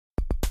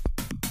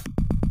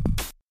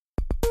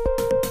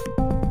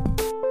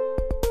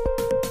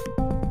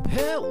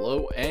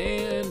Hello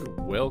and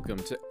welcome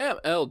to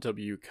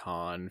MLW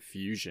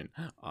Confusion.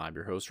 I'm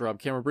your host Rob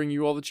Cameron, bringing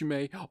you all that you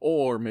may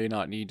or may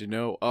not need to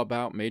know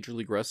about Major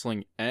League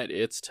Wrestling and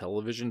its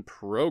television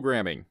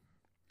programming.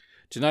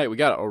 Tonight we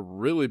got a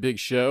really big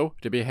show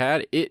to be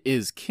had. It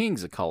is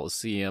Kings of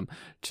Colosseum.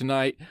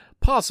 Tonight,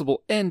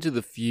 possible end to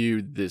the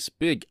feud, this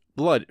big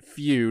blood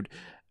feud.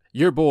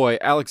 Your boy,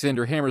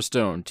 Alexander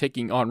Hammerstone,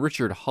 taking on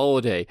Richard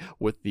Holliday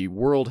with the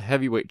World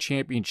Heavyweight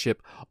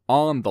Championship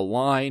on the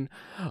line.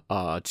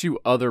 Two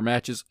other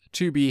matches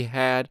to be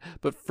had,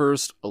 but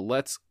first,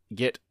 let's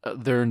get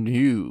their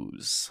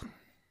news.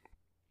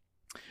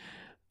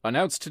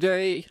 Announced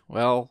today,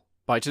 well,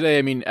 by today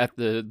I mean at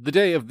the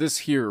day of this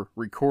here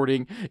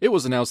recording, it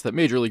was announced that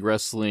Major League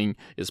Wrestling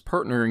is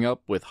partnering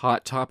up with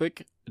Hot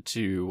Topic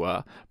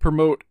to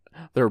promote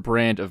their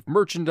brand of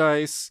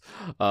merchandise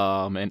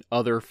and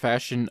other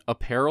fashion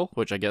apparel,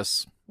 which I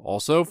guess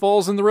also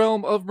falls in the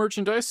realm of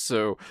merchandise,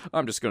 so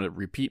I'm just going to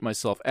repeat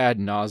myself ad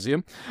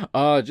nauseum.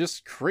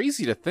 Just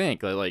crazy to think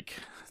that, like,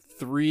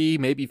 3,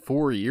 maybe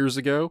 4 years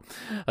ago,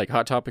 like,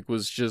 Hot Topic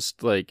was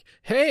just like,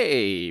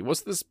 hey,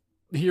 what's this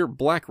here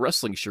black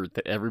wrestling shirt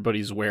that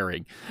everybody's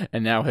wearing?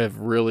 And now have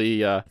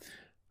really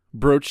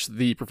broached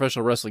the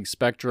professional wrestling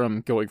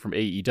spectrum, going from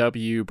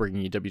AEW,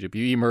 bringing in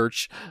WWE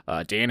merch,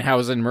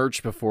 Danhausen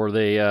merch before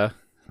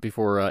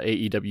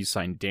AEW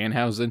signed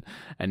Danhausen,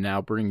 and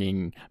now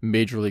bringing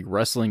Major League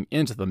Wrestling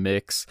into the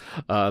mix.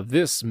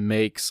 This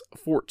makes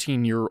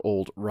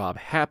 14-year-old Rob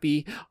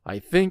happy. I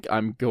think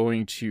I'm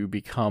going to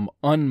become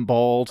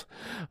unbald,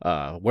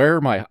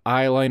 wear my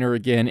eyeliner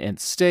again, and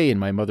stay in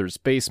my mother's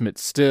basement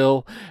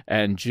still,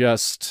 and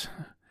just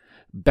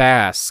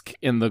bask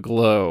in the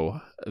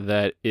glow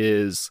that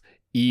is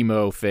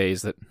emo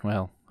phase that,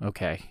 well,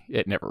 okay,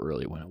 it never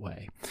really went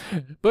away.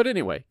 But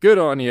anyway, good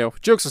on you.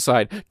 Jokes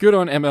aside, good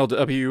on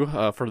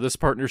MLW for this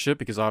partnership,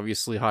 because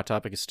obviously Hot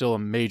Topic is still a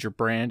major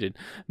brand in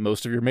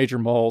most of your major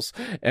malls,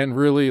 and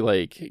really,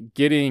 like,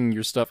 getting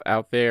your stuff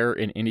out there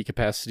in any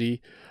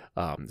capacity,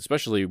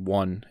 especially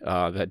one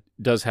that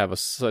does have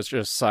such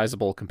a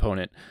sizable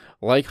component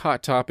like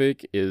Hot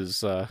Topic,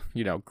 is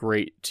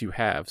great to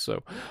have.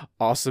 So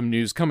awesome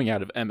news coming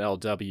out of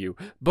MLW.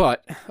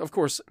 But of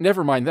course,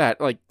 never mind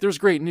that. Like, there's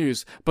great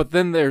news, but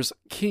then there's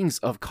Kings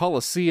of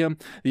Colosseum,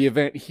 the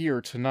event here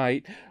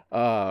tonight.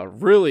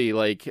 Really,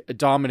 like,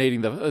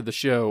 dominating the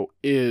show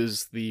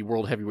is the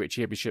World Heavyweight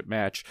Championship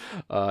match.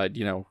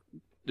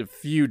 The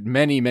feud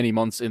many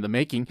months in the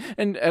making,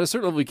 and at a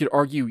certain level you could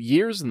argue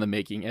years in the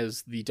making,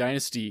 as the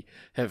Dynasty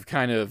have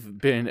kind of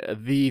been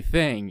the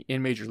thing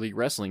in Major League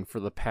Wrestling for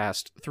the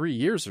past 3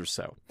 years or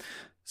so.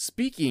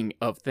 Speaking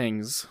of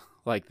things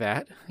like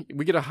that,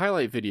 we get a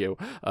highlight video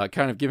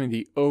kind of giving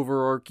the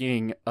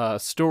overarching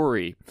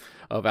story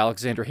of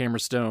Alexander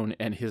Hammerstone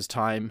and his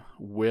time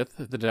with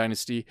the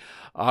Dynasty.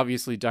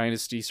 Obviously,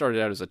 Dynasty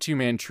started out as a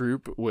two-man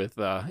troupe with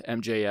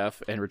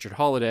MJF and Richard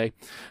Holliday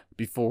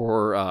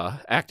before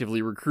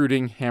actively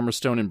recruiting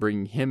Hammerstone and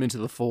bringing him into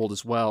the fold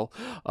as well.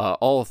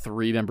 All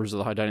three members of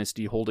the High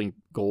Dynasty holding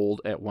gold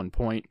at one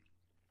point.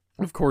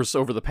 Of course,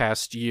 over the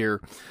past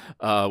year,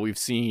 we've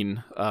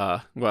seen,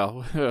 even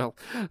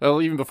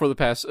before the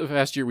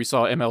past year, we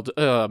saw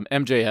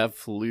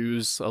MJF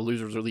lose a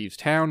Losers or Leaves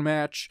Town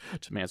match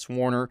to Mance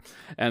Warner,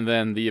 and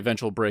then the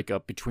eventual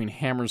breakup between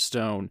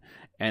Hammerstone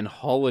and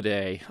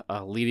Holliday,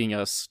 leading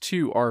us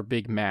to our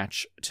big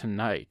match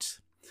tonight.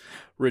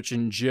 Rich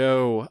and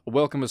Joe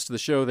welcome us to the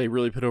show. They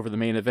really put over the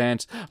main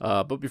event.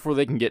 But before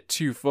they can get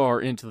too far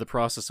into the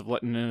process of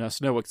letting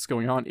us know what's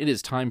going on, it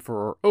is time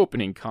for our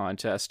opening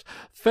contest.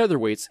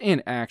 Featherweights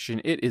in action.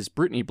 It is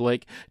Brittany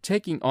Blake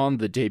taking on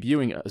the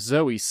debuting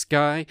Zoe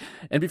Sky.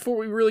 And before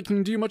we really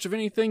can do much of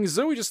anything,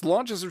 Zoe just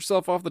launches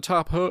herself off the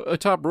top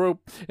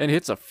rope and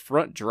hits a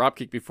front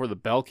dropkick before the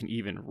bell can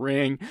even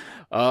ring.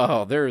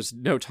 Oh, there is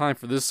no time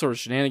for this sort of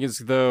shenanigans,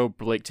 though.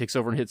 Blake takes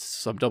over and hits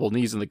some double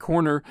knees in the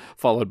corner,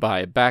 followed by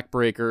a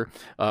backbreaker.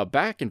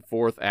 Back and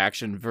forth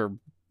action for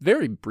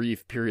very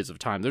brief periods of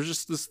time. There's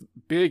just this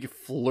big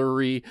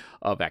flurry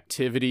of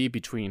activity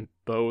between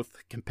both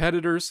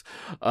competitors.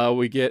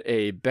 We get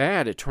a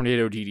bad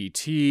tornado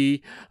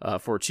DDT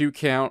for a 2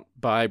 count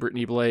by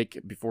Brittany Blake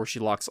before she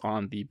locks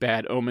on the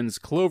Bad Omens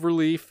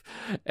Cloverleaf,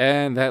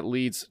 and that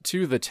leads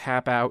to the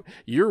tap out.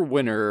 Your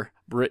winner,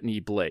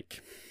 Brittany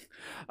Blake.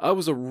 It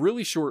was a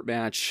really short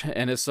match,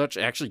 and as such,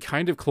 actually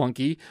kind of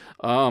clunky.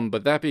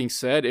 But that being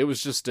said, it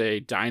was just a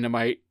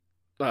dynamite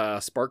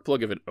spark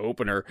plug of an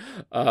opener.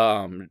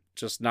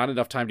 Just not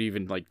enough time to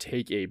even, like,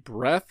 take a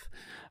breath.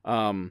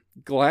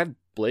 Glad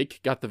Blake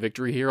got the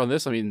victory here on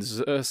this. I mean,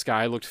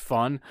 Sky looked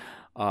fun,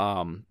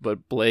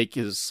 but Blake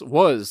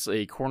was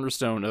a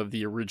cornerstone of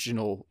the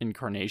original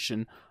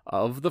incarnation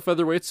of the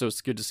featherweight, so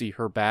it's good to see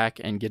her back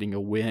and getting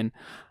a win,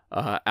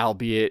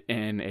 albeit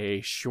in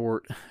a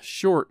short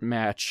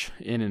match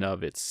in and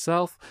of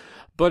itself.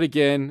 But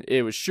again,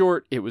 it was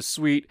short, it was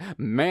sweet,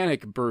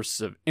 manic bursts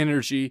of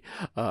energy.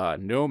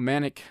 No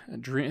manic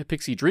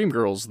pixie dream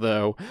girls,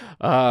 though,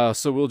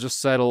 so we'll just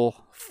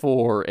settle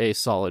for a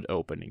solid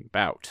opening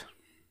bout.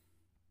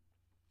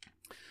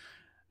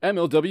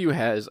 MLW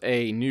has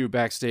a new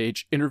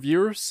backstage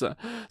interviewer,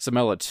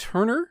 Samela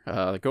Turner,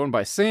 going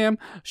by Sam.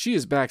 She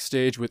is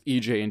backstage with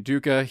EJ and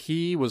Duca.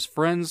 He was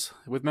friends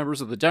with members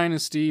of the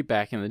Dynasty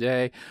back in the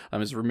day,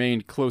 has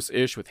remained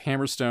close-ish with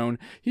Hammerstone.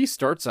 He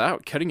starts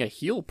out cutting a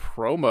heel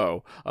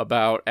promo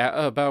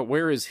about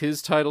where is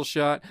his title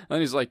shot, and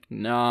he's like,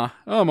 nah,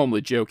 I'm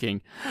only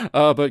joking.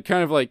 But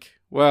kind of like,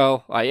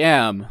 well, I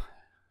am.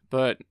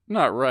 But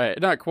not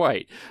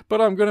quite. But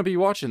I'm going to be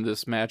watching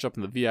this match up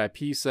in the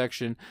VIP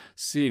section,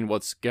 seeing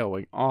what's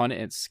going on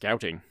and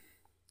scouting.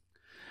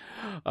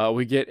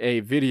 We get a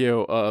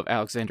video of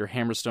Alexander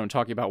Hammerstone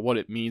talking about what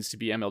it means to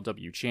be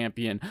MLW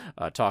champion,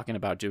 talking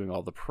about doing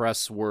all the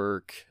press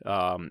work,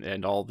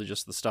 and all the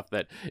stuff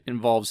that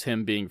involves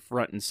him being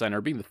front and center,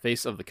 being the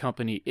face of the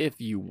company,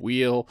 if you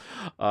will.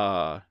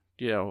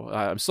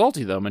 I'm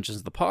salty, though,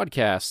 mentions the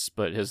podcasts,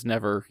 but has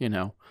never,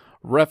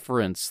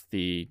 referenced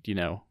the,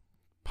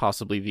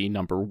 possibly the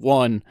number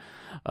one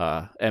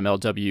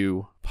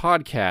MLW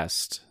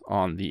podcast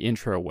on the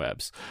intro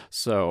webs.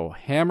 So,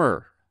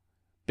 Hammer,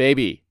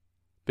 baby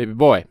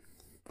boy,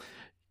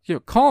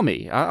 call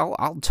me.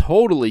 I'll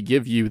totally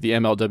give you the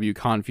MLW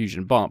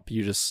Confusion bump.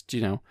 You just,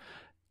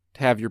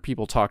 have your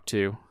people talk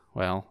to.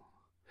 Well,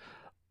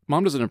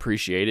 Mom doesn't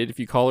appreciate it if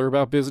you call her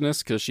about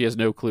business because she has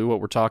no clue what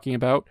we're talking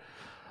about.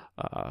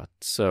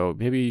 So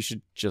maybe you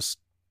should just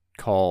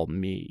call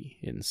me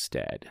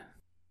instead.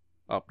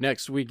 Up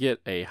next, we get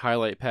a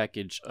highlight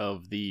package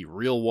of the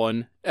real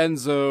one,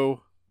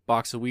 Enzo,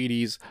 Box of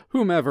Wheaties,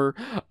 whomever,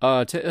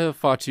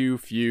 Fatu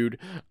feud,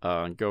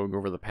 going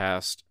over the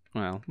past,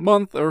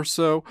 month or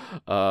so,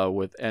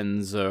 with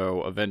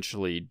Enzo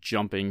eventually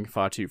jumping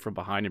Fatu from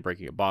behind and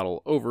breaking a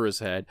bottle over his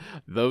head.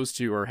 Those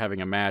two are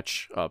having a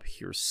match up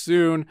here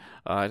soon.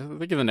 I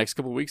think in the next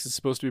couple of weeks it's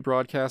supposed to be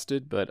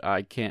broadcasted, but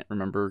I can't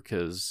remember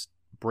because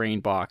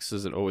Brain Box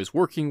isn't always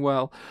working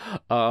well.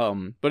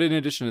 But in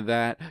addition to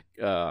that,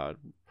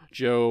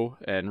 Joe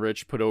and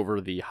Rich put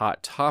over the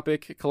Hot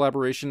Topic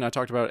collaboration I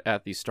talked about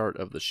at the start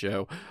of the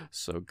show.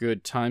 So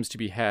good times to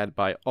be had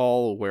by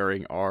all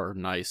wearing our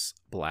nice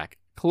black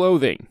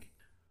clothing.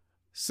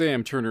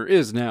 Sam Turner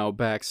is now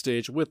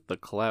backstage with the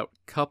Clout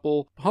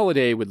couple.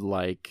 Holiday would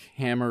like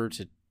Hammer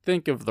to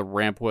think of the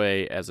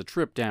rampway as a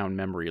trip down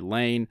memory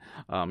lane,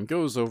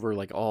 goes over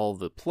all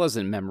the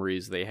pleasant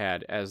memories they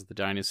had as the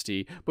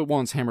Dynasty, but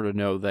wants Hammer to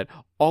know that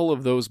all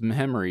of those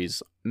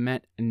memories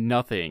meant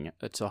nothing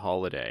to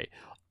Holiday.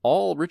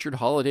 All Richard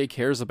Holiday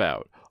cares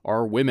about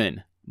are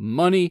women,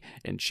 money,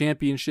 and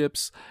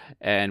championships,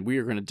 and we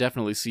are going to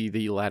definitely see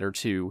the latter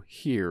two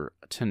here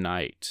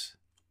tonight.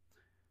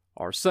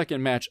 Our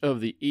second match of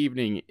the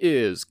evening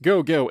is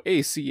Go-Go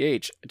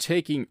ACH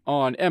taking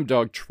on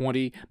M-Dog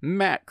 20,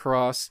 Matt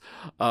Cross.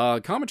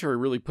 Commentary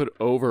really put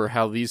over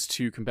how these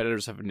two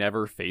competitors have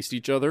never faced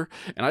each other,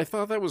 and I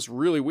thought that was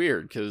really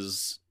weird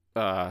because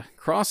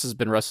Cross has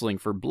been wrestling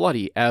for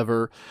bloody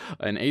ever,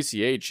 and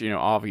ACH,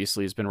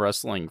 obviously has been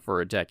wrestling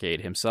for a decade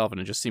himself, and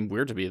it just seemed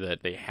weird to me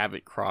that they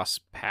haven't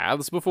crossed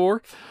paths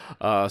before.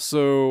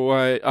 So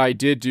I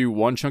did do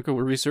one chunk of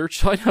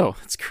research. I know,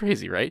 it's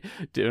crazy, right?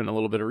 Doing a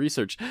little bit of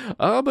research.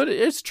 But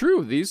it's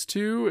true. These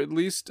two, at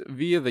least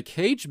via the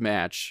Cage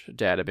Match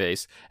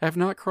database, have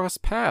not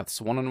crossed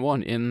paths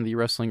one-on-one in the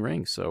wrestling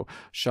ring. So,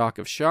 shock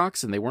of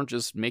shocks, and they weren't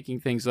just making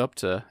things up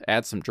to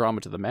add some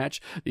drama to the match.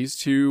 These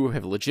two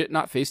have legit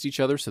not faced each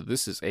other, so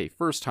this is a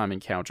first-time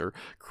encounter.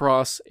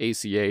 Cross,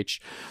 ACH.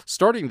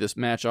 Starting this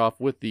match off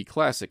with the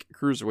classic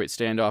cruiserweight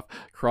standoff,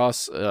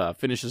 Cross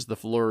finishes the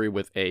flurry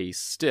with a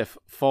stiff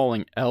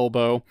falling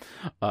elbow.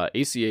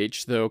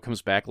 ACH, though,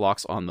 comes back,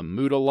 locks on the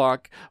Muda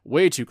lock.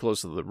 Way too close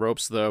to the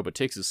ropes, though, but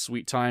takes his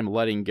sweet time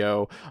letting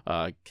go.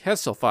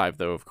 Has till 5,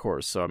 though, of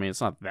course, so,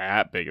 it's not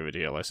that big of a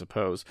deal, I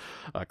suppose.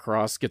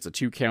 Cross gets a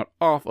 2 count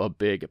off a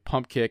big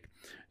pump kick.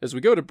 As we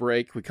go to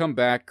break, we come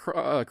back,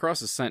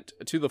 Cross is sent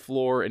to the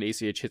floor, and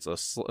ACH hits a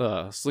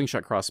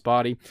slingshot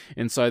crossbody.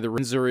 Inside the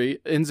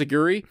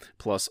Enziguri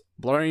plus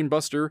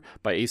Brainbuster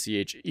by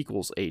ACH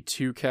equals a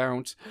 2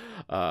 count.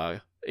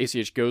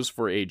 ACH goes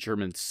for a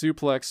German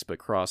suplex, but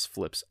Cross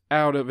flips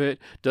out of it.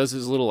 Does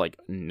his little,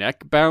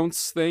 neck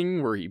bounce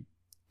thing where he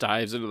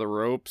dives into the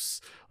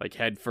ropes,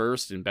 head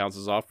first, and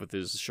bounces off with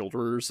his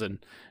shoulders and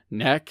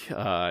neck,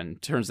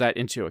 and turns that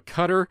into a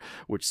cutter,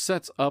 which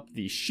sets up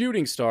the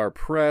Shooting Star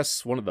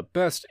Press, one of the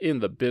best in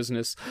the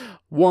business.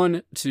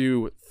 1,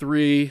 2,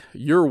 3,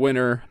 your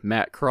winner,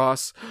 Matt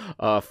Cross.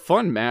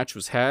 Fun match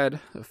was had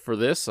for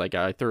this.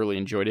 I thoroughly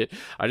enjoyed it.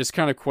 I just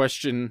kind of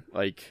question,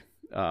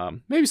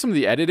 maybe some of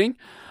the editing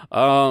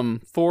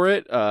for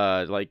it.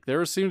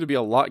 There seemed to be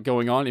a lot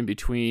going on in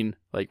between,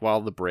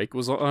 while the break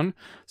was on.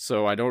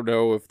 So I don't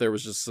know if there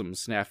was just some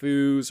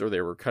snafus or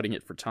they were cutting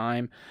it for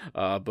time.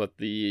 But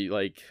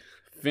the,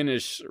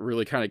 finish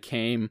really kind of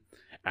came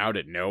out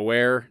of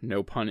nowhere.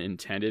 No pun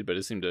intended, but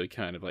it seemed to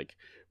kind of,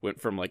 went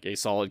from a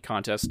solid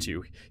contest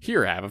to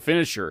here, have a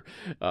finisher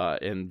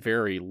in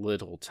very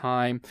little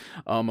time.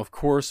 Of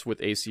course,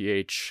 with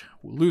ACH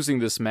losing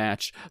this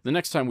match, the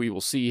next time we will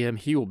see him,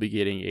 he will be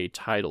getting a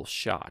title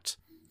shot.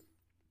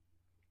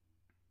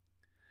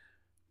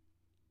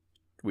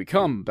 we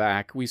come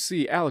back, we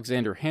see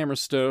Alexander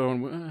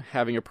Hammerstone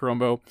having a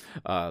promo.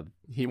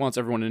 He wants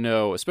everyone to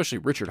know, especially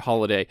Richard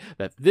Holiday,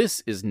 that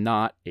this is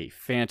not a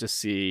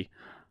fantasy.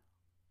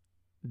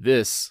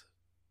 This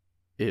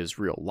is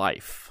real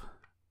life.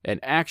 And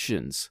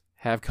actions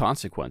have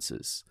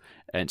consequences.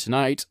 And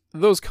tonight,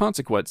 those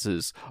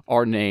consequences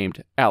are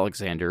named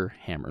Alexander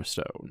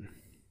Hammerstone.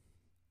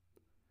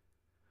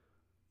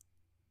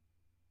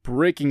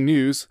 Breaking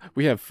news,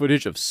 we have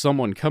footage of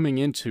someone coming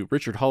into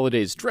Richard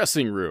Holiday's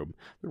dressing room.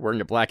 They're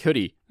wearing a black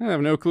hoodie. I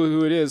have no clue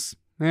who it is.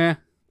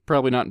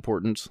 Probably not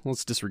important.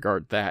 Let's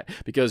disregard that.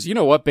 Because you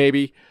know what,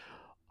 baby?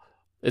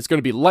 It's going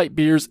to be light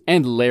beers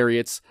and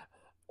lariats.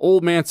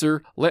 Old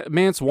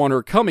Mance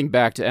Warner coming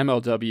back to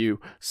MLW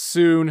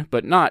soon,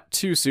 but not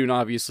too soon,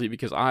 obviously,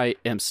 because I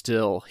am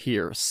still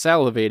here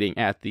salivating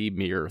at the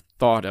mere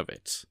thought of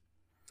it.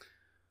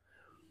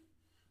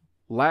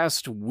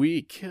 Last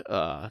week,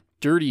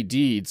 Dirty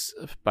Deeds,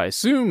 I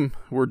assume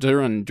we're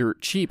done dirt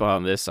cheap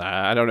on this.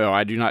 I don't know.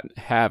 I do not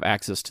have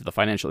access to the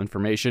financial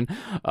information.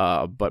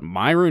 But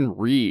Myron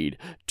Reed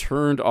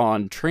turned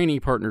on training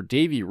partner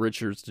Davey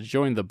Richards to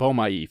join the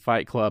Bomaye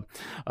Fight Club.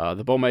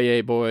 The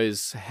Bomaye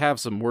boys have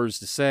some words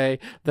to say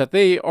that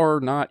they are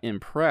not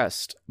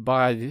impressed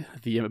by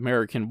the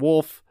American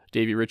Wolf,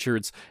 Davey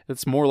Richards.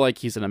 It's more like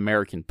he's an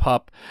American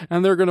pup,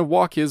 and they're going to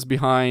walk his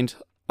behind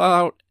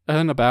out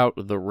and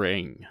about the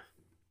ring.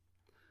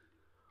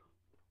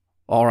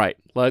 All right,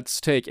 let's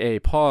take a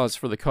pause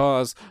for the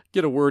cause,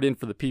 get a word in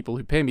for the people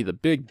who pay me the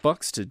big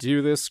bucks to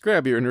do this,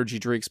 grab your energy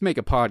drinks, make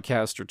a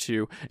podcast or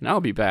two, and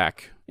I'll be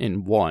back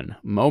in one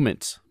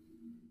moment.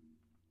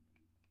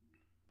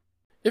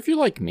 If you're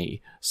like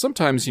me,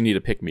 sometimes you need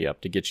a pick-me-up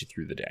to get you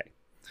through the day.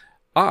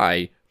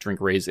 I drink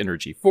Raze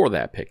Energy for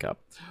that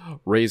pickup.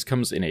 Raze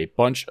comes in a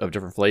bunch of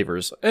different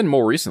flavors, and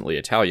more recently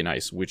Italian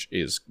Ice, which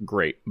is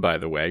great, by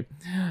the way.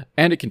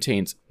 And it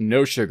contains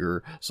no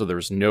sugar, so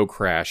there's no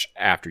crash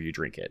after you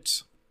drink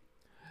it.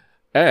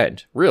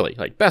 And, really,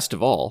 best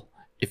of all,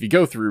 if you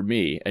go through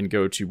me and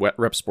go to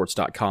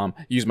wetrepsports.com,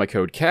 use my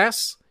code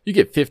CASS, you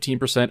get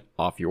 15%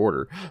 off your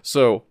order.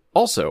 So,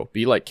 also,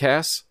 be like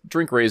Cass,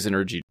 drink Raze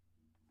Energy.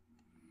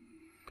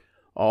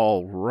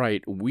 All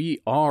right,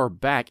 we are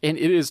back, and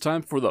it is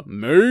time for the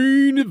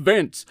main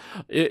event.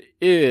 It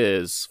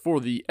is for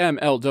the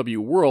MLW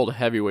World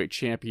Heavyweight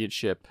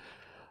Championship.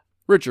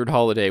 Richard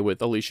Holiday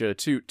with Alicia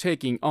Atout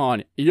taking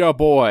on ya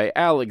boy,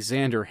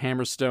 Alexander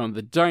Hammerstone.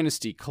 The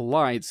Dynasty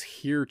collides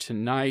here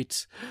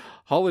tonight.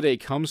 Holiday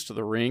comes to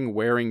the ring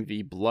wearing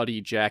the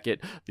bloody jacket,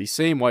 the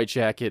same white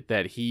jacket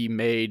that he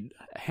made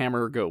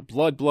Hammer go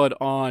blood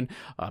on.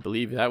 I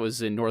believe that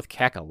was in North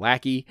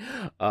Kakalaki.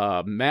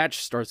 Match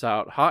starts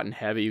out hot and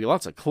heavy,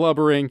 lots of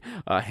clubbering.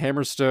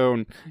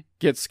 Hammerstone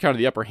gets kind of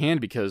the upper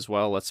hand because,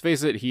 well, let's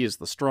face it, he is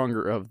the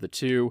stronger of the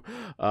two.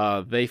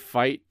 They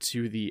fight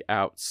to the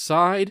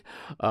outside,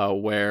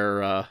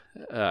 fight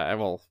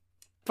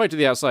to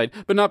the outside,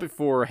 but not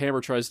before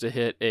Hammer tries to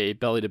hit a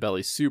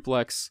belly-to-belly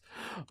suplex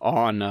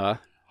on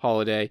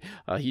Holiday.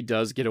 He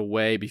does get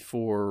away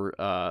before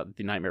the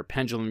Nightmare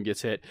Pendulum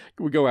gets hit.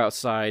 We go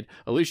outside.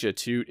 Alicia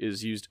Atout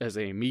is used as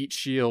a meat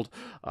shield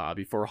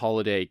before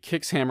Holiday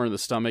kicks Hammer in the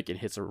stomach and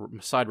hits a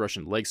side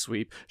Russian leg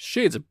sweep.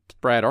 Shades of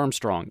Brad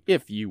Armstrong,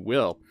 if you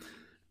will.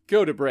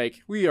 Go to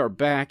break. We are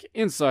back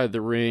inside the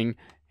ring.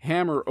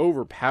 Hammer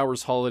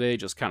overpowers Holiday,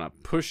 just kind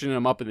of pushing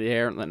him up in the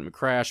air and letting him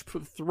crash,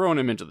 throwing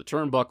him into the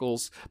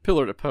turnbuckles,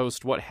 pillar to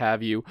post, what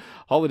have you.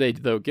 Holiday,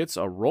 though, gets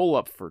a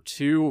roll-up for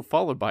two,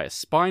 followed by a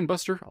spine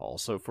buster,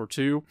 also for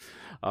two.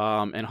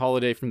 And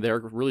Holiday from there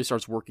really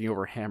starts working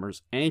over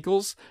Hammer's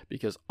ankles,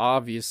 because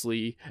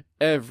obviously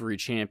every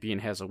champion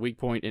has a weak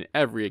point and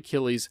every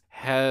Achilles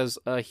has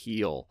a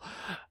heel.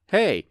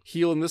 Hey,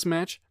 heel in this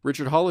match,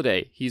 Richard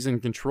Holiday. He's in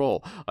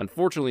control.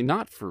 Unfortunately,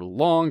 not for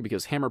long,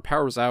 because Hammer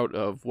powers out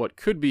of what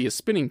could be a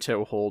spinning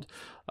toe hold.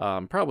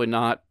 Probably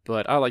not,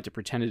 but I like to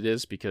pretend it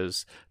is,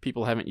 because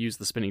people haven't used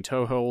the spinning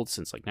toe hold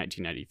since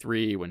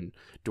 1993, when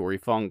Dory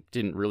Funk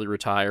didn't really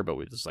retire, but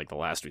it was the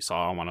last we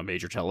saw him on a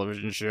major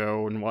television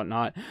show and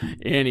whatnot.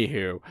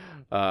 Anywho,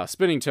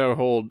 spinning toe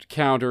hold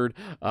countered.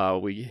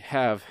 We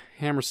have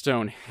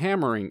Hammerstone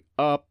hammering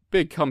up.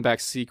 Big comeback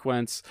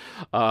sequence.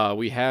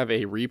 We have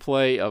a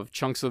replay of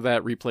chunks of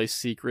that replay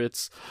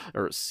sequence.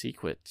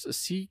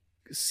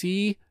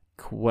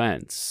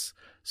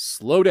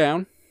 Slow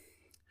down,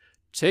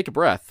 take a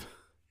breath,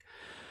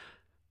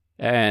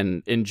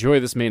 and enjoy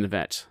this main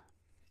event.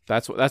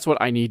 That's what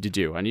I need to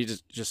do. I need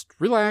to just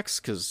relax,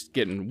 because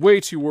getting way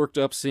too worked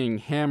up seeing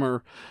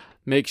Hammer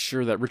make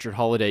sure that Richard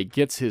Holiday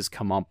gets his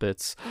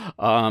comeuppance.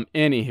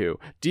 Anywho,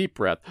 deep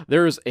breath.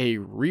 There's a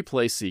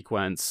replay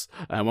sequence,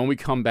 and when we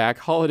come back,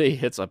 Holiday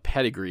hits a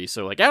pedigree.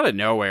 So, out of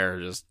nowhere,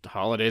 just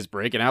Holiday's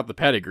breaking out the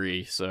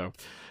pedigree. So,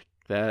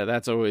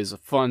 that's always a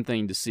fun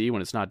thing to see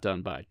when it's not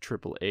done by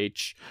Triple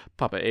H,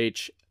 Papa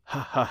H. Ha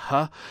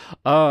ha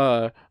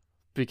ha.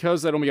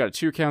 Because that only got a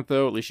 2 count,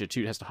 though, Alicia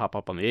Atout has to hop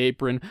up on the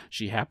apron.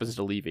 She happens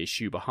to leave a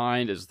shoe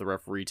behind as the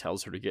referee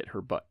tells her to get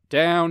her butt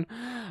down.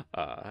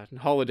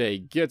 Holiday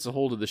gets a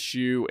hold of the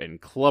shoe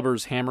and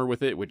clubbers Hammer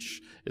with it,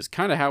 which is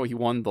kind of how he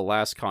won the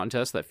last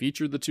contest that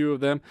featured the two of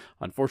them.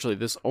 Unfortunately,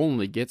 this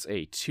only gets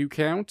a 2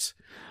 count.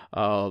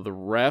 The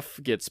ref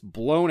gets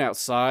blown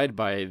outside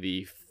by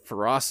the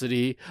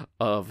ferocity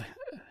of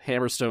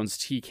Hammerstone's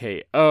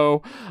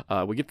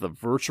TKO. We get the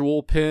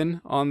virtual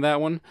pin on that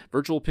one.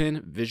 Virtual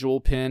pin, visual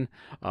pin.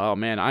 Oh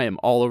man, I am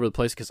all over the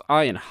place because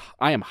I am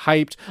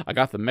hyped. I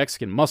got the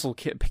Mexican muscle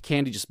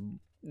candy just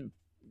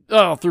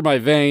through my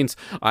veins.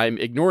 I'm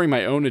ignoring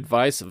my own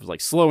advice of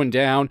like slowing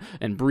down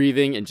and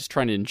breathing and just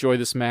trying to enjoy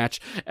this match.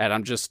 And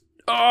I'm just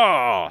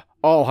all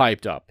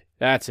hyped up.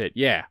 That's it.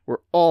 Yeah, we're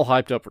all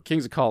hyped up for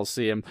Kings of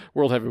Colosseum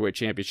World Heavyweight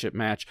Championship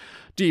match.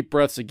 Deep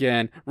breaths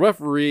again.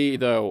 Referee,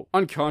 though,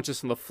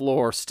 unconscious on the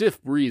floor.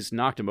 Stiff breeze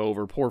knocked him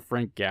over. Poor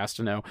Frank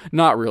Gastineau.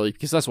 Not really,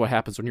 because that's what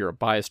happens when you're a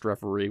biased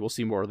referee. We'll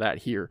see more of that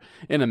here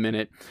in a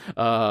minute.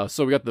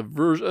 So we got the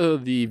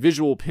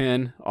visual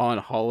pin on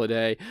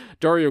Holiday.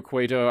 Dario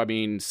Cueto,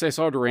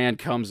 Cesar Duran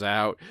comes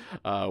out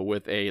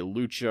with a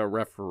Lucha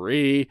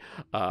referee.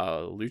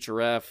 Lucha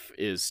ref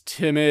is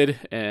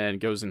timid and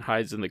goes and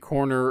hides in the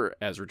corner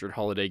as Richard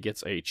Holiday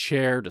gets a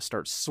chair to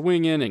start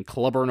swinging and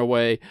clubbering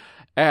away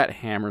at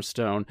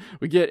Hammerstone.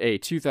 We get a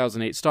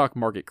 2008 stock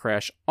market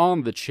crash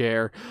on the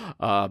chair.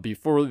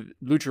 Before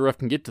Lucha Ref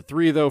can get to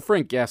 3, though,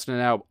 Frank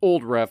Gastineau,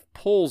 old ref,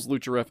 pulls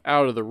Lucha Ref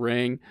out of the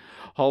ring.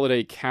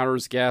 Holiday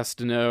counters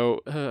Gastineau.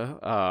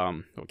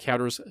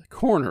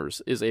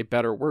 Corners is a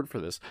better word for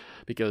this,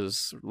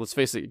 because let's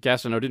face it,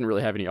 Gastineau didn't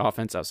really have any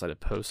offense outside of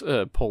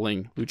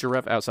pulling Lucha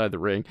Ref outside the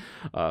ring.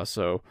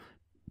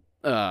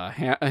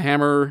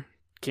 Hammer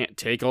can't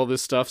take all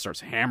this stuff, starts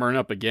hammering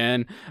up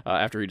again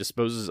after he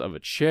disposes of a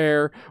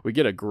chair. We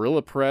get a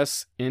gorilla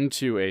press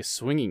into a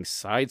swinging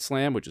side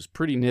slam, which is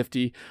pretty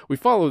nifty. We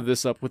follow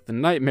this up with the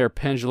Nightmare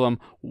Pendulum.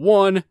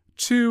 1,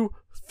 2,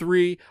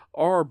 3.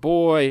 Our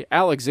boy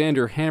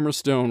Alexander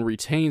Hammerstone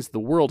retains the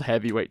World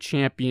Heavyweight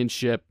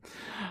Championship.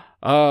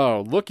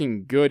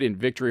 Looking good in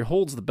victory,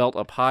 holds the belt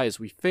up high as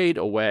we fade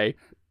away.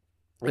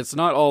 It's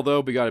not all, though.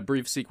 We got a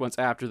brief sequence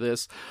after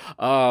this.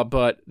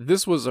 But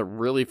this was a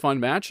really fun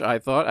match, I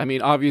thought.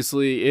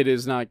 Obviously, it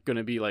is not going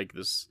to be like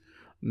this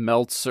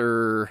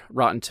Meltzer,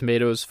 Rotten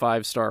Tomatoes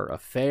 5-star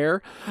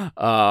affair.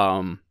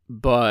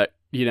 But,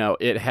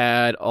 it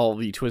had all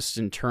the twists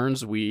and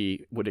turns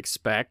we would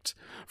expect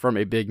from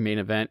a big main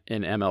event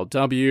in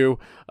MLW.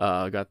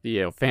 Got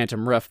the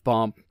Phantom Ref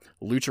bump.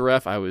 Lucha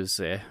Ref, I was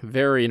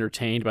very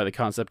entertained by the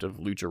concept of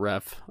Lucha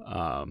Ref.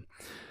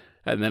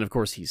 And then, of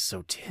course, he's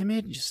so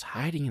timid, just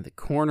hiding in the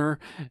corner.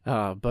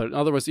 But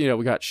otherwise,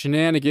 we got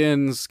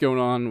shenanigans going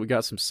on. We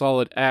got some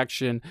solid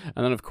action.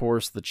 And then, of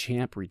course, the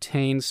champ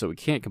retains, so we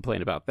can't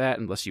complain about that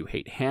unless you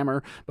hate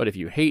Hammer. But if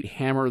you hate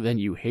Hammer, then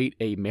you hate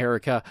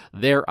America.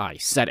 There, I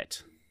said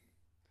it.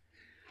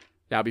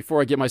 Now,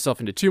 before I get myself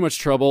into too much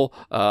trouble,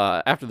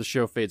 after the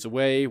show fades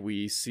away,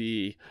 we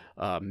see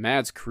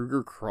Mads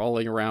Kruger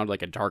crawling around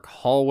like a dark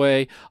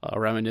hallway,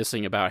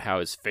 reminiscing about how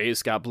his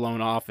face got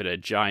blown off in a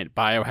giant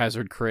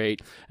biohazard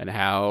crate, and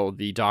how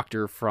the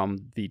Doctor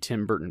from the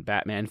Tim Burton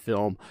Batman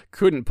film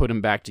couldn't put him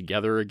back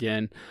together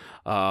again.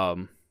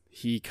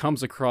 He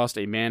comes across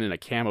a man in a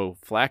camo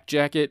flak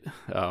jacket.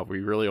 We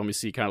really only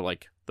see kind of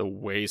like the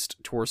waist,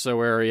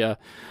 torso area.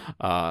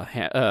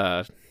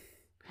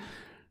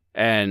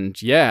 And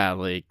yeah,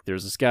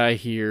 there's this guy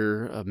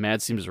here.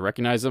 Mads seems to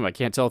recognize him. I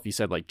can't tell if he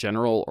said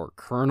general or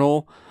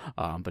colonel,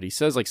 but he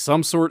says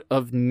some sort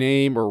of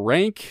name or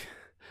rank,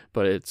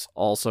 but it's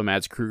also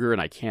Mads Kruger,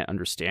 and I can't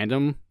understand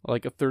him a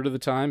third of the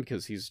time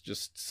because he's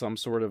just some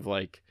sort of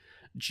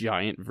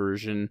giant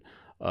version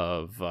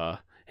of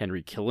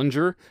Henry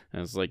Killinger.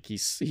 And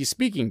it's he's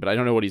speaking, but I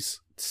don't know what he's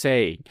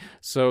saying.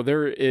 So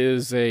there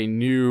is a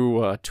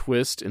new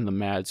twist in the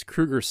Mads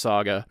Kruger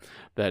saga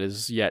that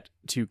is yet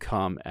to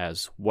come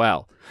as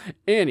well.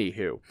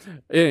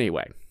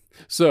 Anyway,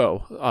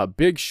 so a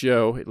big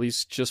show, at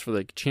least just for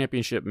the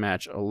championship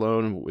match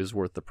alone, is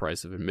worth the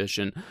price of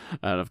admission.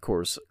 And of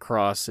course,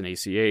 Cross and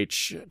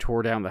ACH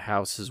tore down the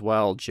house as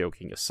well,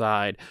 joking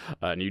aside.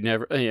 And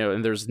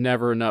and there's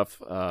never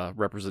enough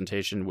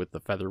representation with the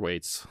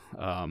featherweights.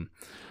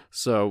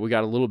 So we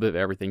got a little bit of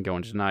everything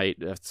going tonight.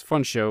 It's a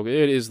fun show.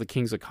 It is the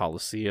Kings of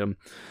Colosseum.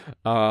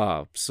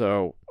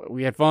 So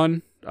we had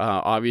fun.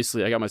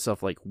 Obviously, I got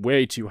myself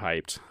way too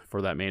hyped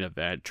for that main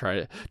event.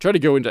 Try to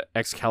go into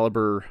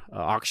Excalibur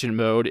auction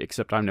mode,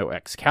 except I'm no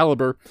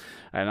Excalibur,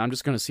 and I'm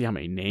just going to see how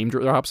many name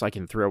drops I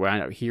can throw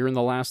out here in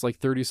the last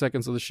 30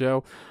 seconds of the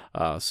show.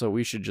 So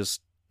we should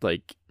just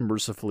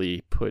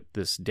mercifully put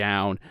this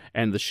down,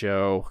 end the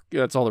show.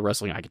 That's all the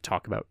wrestling I could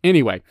talk about.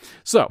 Anyway,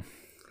 so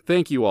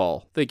thank you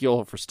all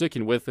for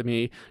sticking with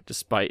me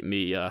despite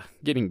me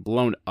getting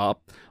blown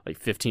up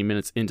 15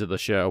 minutes into the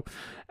show,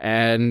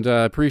 and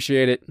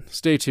appreciate it.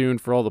 Stay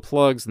tuned for all the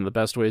plugs and the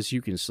best ways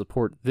you can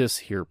support this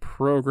here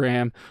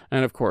program.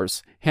 And of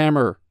course,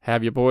 Hammer,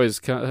 have your boys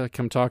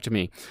come talk to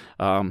me,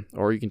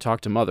 or you can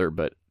talk to Mother,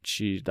 but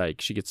she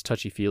gets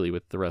touchy-feely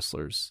with the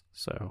wrestlers.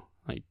 So,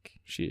 like,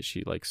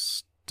 she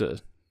likes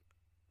to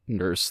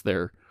nurse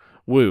their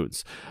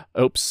wounds.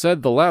 Oops,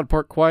 said the loud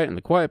part quiet and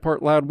the quiet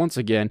part loud once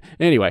again.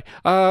 Anyway,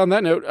 on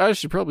that note, I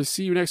should probably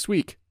see you next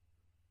week.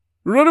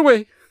 Run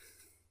away!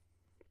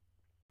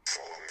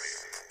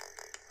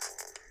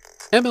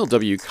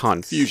 MLW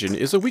Confusion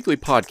is a weekly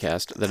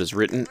podcast that is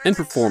written and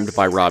performed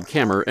by Rob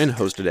Kammer and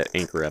hosted at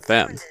Anchor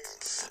FM.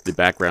 The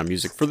background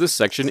music for this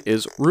section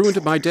is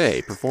Ruined My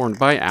Day, performed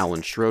by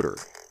Alan Schroeder.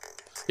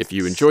 If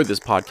you enjoyed this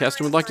podcast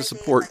and would like to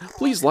support,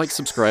 please like,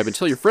 subscribe, and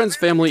tell your friends,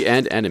 family,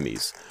 and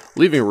enemies.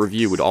 Leaving a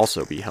review would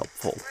also be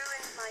helpful.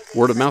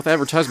 Word-of-mouth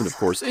advertisement, of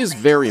course, is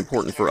very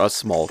important for us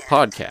small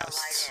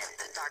podcasts.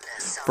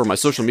 For my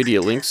social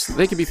media links,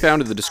 they can be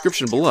found in the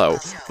description below,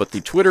 but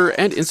the Twitter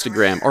and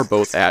Instagram are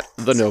both at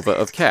The Nova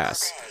of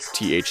Cass,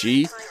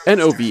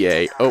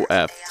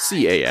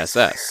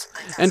 TheNovaofCass,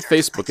 and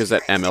Facebook is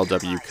at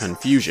MLW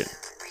Confusion.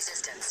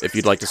 If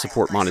you'd like to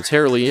support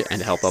monetarily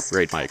and help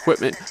upgrade my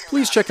equipment,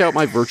 please check out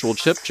my virtual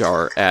tip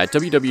jar at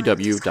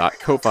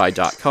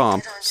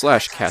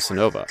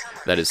www.ko-fi.com/Casanova.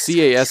 That is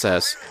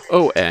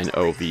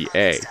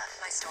CASSONOVA.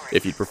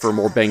 If you'd prefer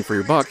more bang for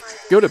your buck,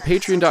 go to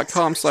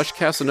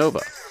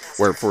patreon.com/Casanova,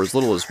 where for as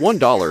little as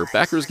 $1,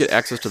 backers get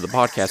access to the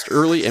podcast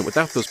early and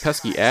without those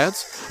pesky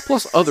ads,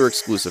 plus other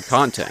exclusive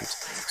content.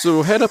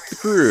 So head up the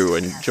crew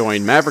and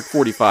join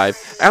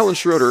Maverick45, Alan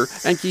Schroeder,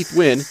 and Keith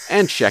Wynn,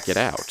 and check it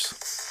out.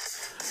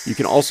 You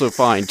can also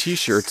find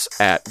t-shirts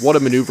at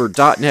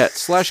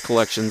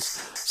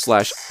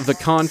whatamaneuver.net/collections/The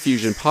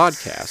Confusion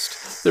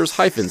Podcast. There's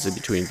hyphens in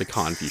between The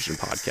Confusion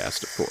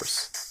Podcast, of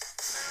course.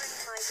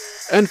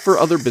 And for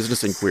other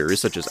business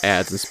inquiries, such as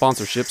ads and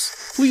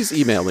sponsorships, please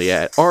email me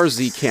at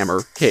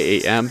rzkammer,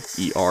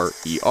 Kamerer,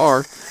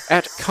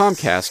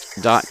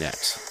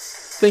 @comcast.net.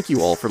 Thank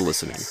you all for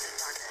listening.